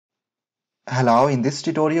Hello, in this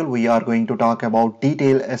tutorial we are going to talk about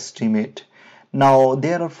detail estimate. Now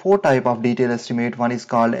there are four types of detail estimate. One is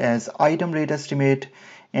called as item rate estimate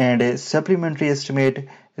and a supplementary estimate,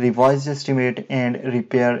 revised estimate and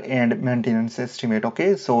repair and maintenance estimate.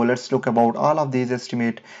 Okay, so let's look about all of these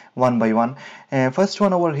estimate one by one. First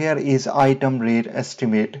one over here is item rate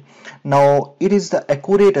estimate. Now it is the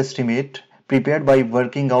accurate estimate prepared by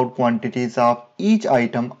working out quantities of each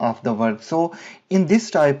item of the work. So in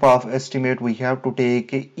this type of estimate we have to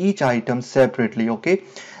take each item separately. Okay,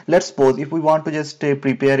 let's suppose if we want to just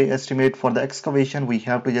prepare an estimate for the excavation, we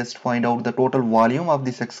have to just find out the total volume of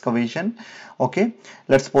this excavation. Okay,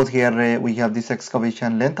 let's suppose here we have this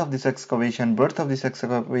excavation, length of this excavation, breadth of this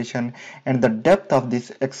excavation and the depth of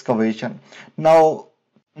this excavation. Now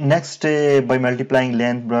next, by multiplying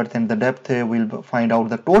length, breadth and the depth, we'll find out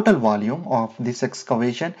the total volume of this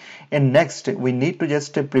excavation. And next, we need to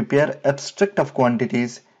just prepare abstract of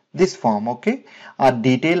quantities, this form, okay, a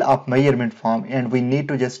detail of measurement form, and we need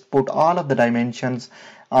to just put all of the dimensions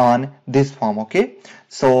on this form. Okay,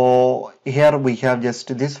 so here we have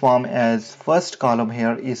just this form as first column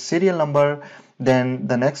here is serial number, then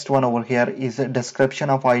the next one over here is a description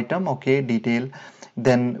of item, okay, detail.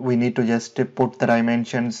 Then we need to just put the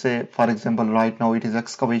dimensions. For example, right now it is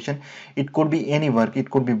excavation. It could be any work, it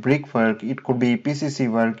could be brick work, it could be PCC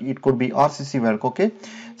work, it could be RCC work. Okay,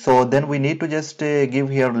 so then we need to just give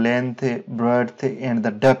here length, breadth and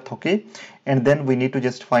the depth. Okay, and then we need to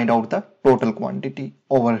just find out the total quantity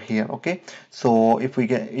over here. Okay, so if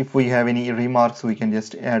we have any remarks, we can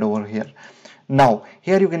just add over here. Now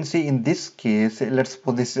here you can see in this case, let's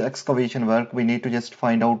suppose this is excavation work, we need to just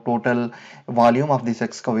find out total volume of this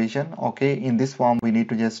excavation. Okay, in this form we need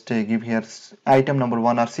to just give here item number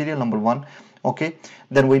 1 or serial number 1. Okay,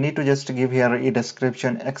 then we need to just give here a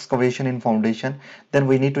description, excavation in foundation. Then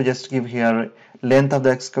we need to just give here length of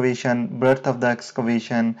the excavation, breadth of the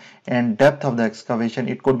excavation and depth of the excavation.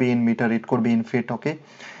 It could be in meter, it could be in feet. Okay,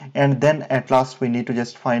 and then at last we need to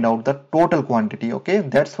just find out the total quantity. Okay,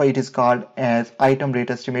 that's why it is called as item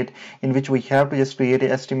rate estimate, in which we have to just create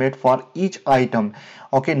an estimate for each item.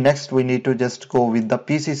 Okay, next we need to just go with the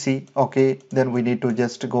PCC. Okay, then we need to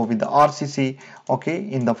just go with the RCC. Okay,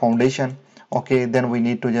 in the foundation. Okay, then we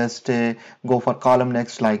need to just go for column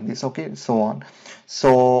next like this. Okay, so on.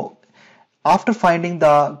 So after finding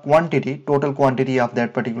the quantity, total quantity of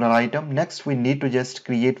that particular item, next we need to just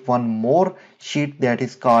create one more sheet that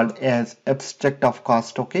is called as abstract of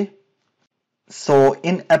cost. Okay, so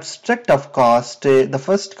in abstract of cost, the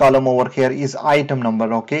first column over here is item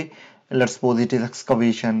number. Okay, let's suppose it is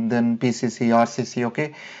excavation, then PCC, RCC.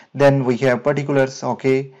 Okay, then we have particulars.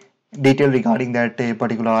 Okay, detail regarding that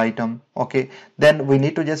particular item. Okay, then we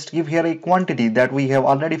need to just give here a quantity that we have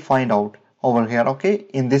already find out over here. Okay,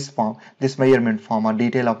 in this form, this measurement form or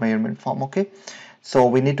detail of measurement form. Okay, so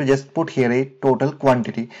we need to just put here a total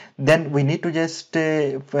quantity. Then we need to just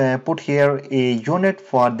put here a unit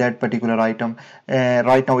for that particular item.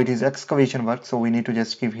 Right now it is excavation work, so we need to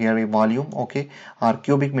just give here a volume. Okay, or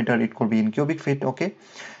cubic meter, it could be in cubic feet. Okay,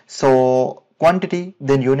 so quantity,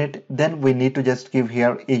 then unit, then we need to just give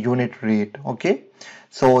here a unit rate. Okay,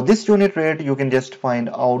 so this unit rate you can just find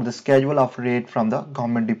out the schedule of rate from the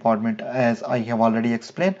government department, as I have already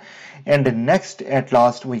explained. And next, at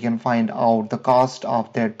last, we can find out the cost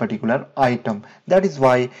of that particular item. That is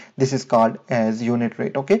why this is called as unit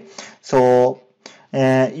rate. Okay, so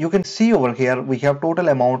you can see over here we have total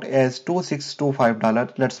amount as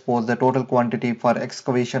 $2625. Let's suppose the total quantity for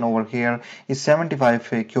excavation over here is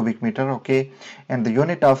 75 cubic meter. Okay, and the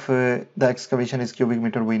unit of the excavation is cubic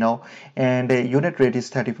meter, we know, and unit rate is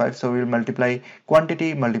 35, so we will multiply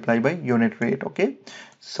quantity multiply by unit rate. Okay,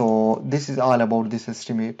 so this is all about this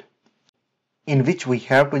estimate, in which we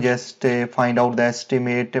have to just find out the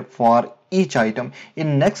estimate for each item.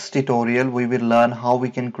 In next tutorial we will learn how we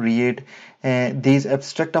can create these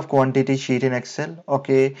abstract of quantity sheet in Excel.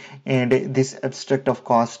 Okay, and this abstract of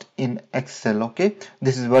cost in Excel. Okay,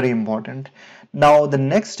 this is very important. Now the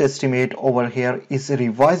next estimate over here is a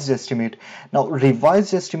revised estimate. Now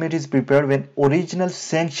revised estimate is prepared when original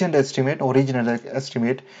sanctioned estimate,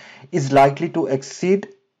 is likely to exceed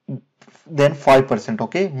then 5%.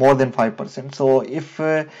 Okay, more than 5%. So if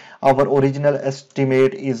our original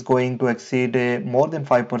estimate is going to exceed more than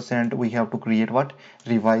 5%, we have to create what?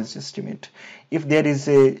 Revised estimate. If there is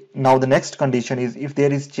a, now the next condition is if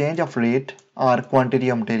there is change of rate or quantity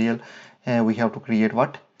of material, we have to create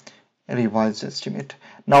what? Revised estimate.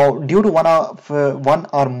 Now due to one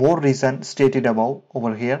or more reason stated above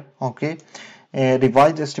over here, okay,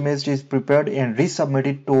 revised estimate is prepared and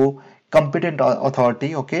resubmitted to competent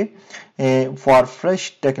authority, okay, for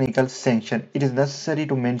fresh technical sanction. It is necessary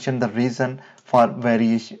to mention the reason for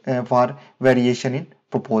variation in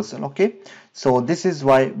proposal, okay. So this is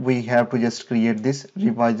why we have to just create this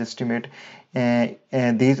revised estimate,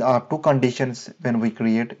 and these are two conditions when we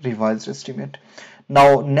create revised estimate.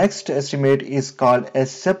 Now next estimate is called a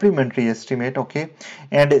supplementary estimate, okay,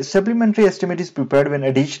 and supplementary estimate is prepared when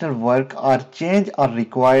additional work or change are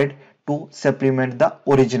required to supplement the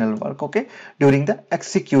original work, okay, during the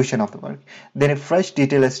execution of the work. Then a fresh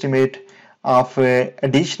detailed estimate of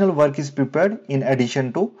additional work is prepared in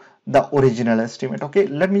addition to the original estimate, okay.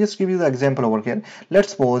 Let me just give you the example over here.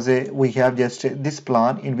 Let's suppose we have just this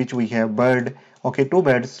plan in which we have bed, okay, two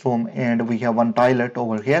bedroom, and we have one toilet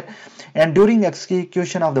over here, and during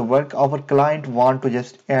execution of the work our client want to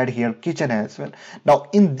just add here kitchen as well. Now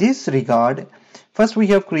in this regard, first we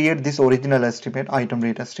have created this original estimate, item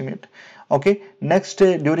rate estimate, okay. Next,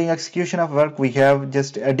 during execution of work we have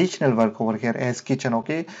just additional work over here as kitchen,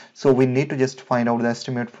 okay. So we need to just find out the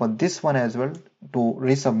estimate for this one as well to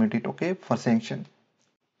resubmit it, okay, for sanction.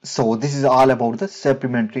 So this is all about the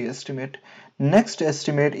supplementary estimate. Next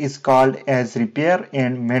estimate is called as repair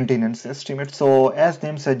and maintenance estimate. So as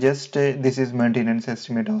name suggests, this is maintenance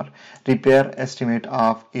estimate or repair estimate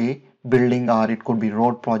of a building, or it could be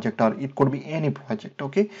road project, or it could be any project,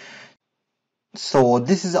 okay. So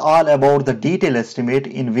this is all about the detail estimate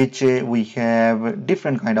in which we have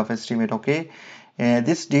different kind of estimate, okay.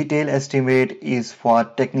 This detail estimate is for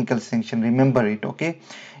technical sanction, remember it, okay.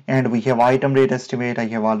 And we have item rate estimate, I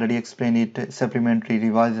have already explained it, supplementary,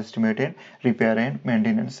 revised estimate, and repair and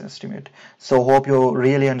maintenance estimate. So hope you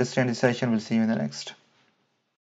really understand this session. We'll see you in the next.